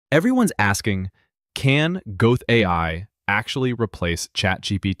Everyone's asking, can Gauth AI actually replace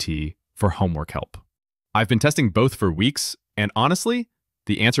ChatGPT for homework help? I've been testing both for weeks, and honestly,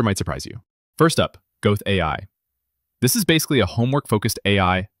 the answer might surprise you. First up, Gauth AI. This is basically a homework-focused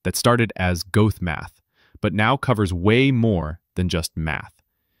AI that started as Gauth Math, but now covers way more than just math.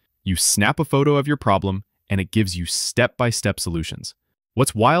 You snap a photo of your problem, and it gives you step-by-step solutions.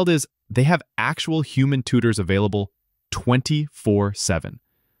 What's wild is they have actual human tutors available 24/7.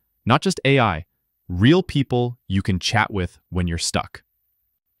 Not just AI, real people you can chat with when you're stuck.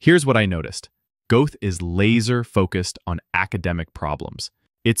 Here's what I noticed. Gauth is laser-focused on academic problems.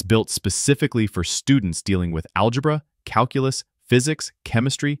 It's built specifically for students dealing with algebra, calculus, physics,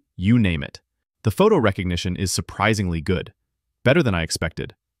 chemistry, you name it. The photo recognition is surprisingly good, better than I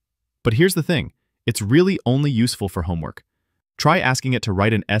expected. But here's the thing, it's really only useful for homework. Try asking it to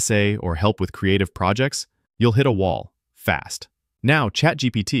write an essay or help with creative projects, you'll hit a wall, fast. Now,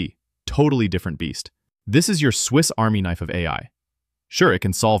 ChatGPT, totally different beast. This is your Swiss Army knife of AI. Sure, it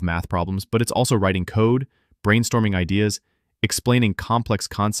can solve math problems, but it's also writing code, brainstorming ideas, explaining complex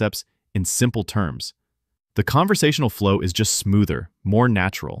concepts in simple terms. The conversational flow is just smoother, more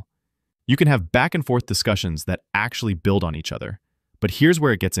natural. You can have back-and-forth discussions that actually build on each other. But here's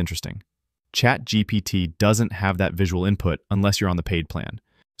where it gets interesting. ChatGPT doesn't have that visual input unless you're on the paid plan.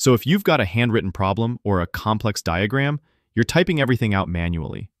 So if you've got a handwritten problem or a complex diagram, you're typing everything out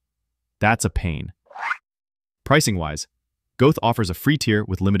manually. That's a pain. Pricing-wise, Gauth offers a free tier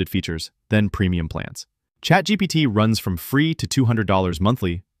with limited features, then premium plans. ChatGPT runs from free to $200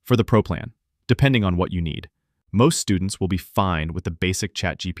 monthly for the Pro plan, depending on what you need. Most students will be fine with the basic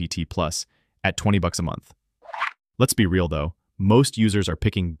ChatGPT Plus at $20 a month. Let's be real though, most users are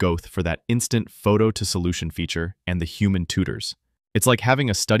picking Gauth for that instant photo-to-solution feature and the human tutors. It's like having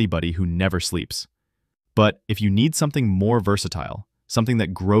a study buddy who never sleeps. But if you need something more versatile, something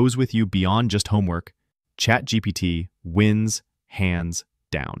that grows with you beyond just homework, ChatGPT wins hands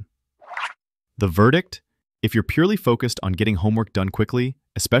down. The verdict? If you're purely focused on getting homework done quickly,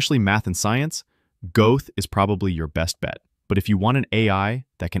 especially math and science, Gauth is probably your best bet. But if you want an AI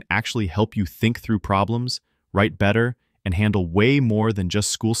that can actually help you think through problems, write better, and handle way more than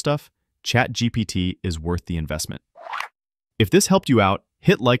just school stuff, ChatGPT is worth the investment. If this helped you out,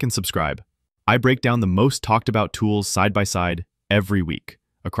 hit like and subscribe. I break down the most talked about tools side by side every week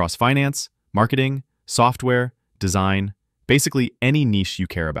across finance, marketing, software, design, basically any niche you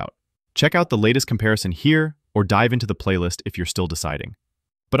care about. Check out the latest comparison here or dive into the playlist if you're still deciding.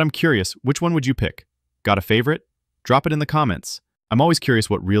 But I'm curious, which one would you pick? Got a favorite? Drop it in the comments. I'm always curious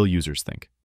what real users think.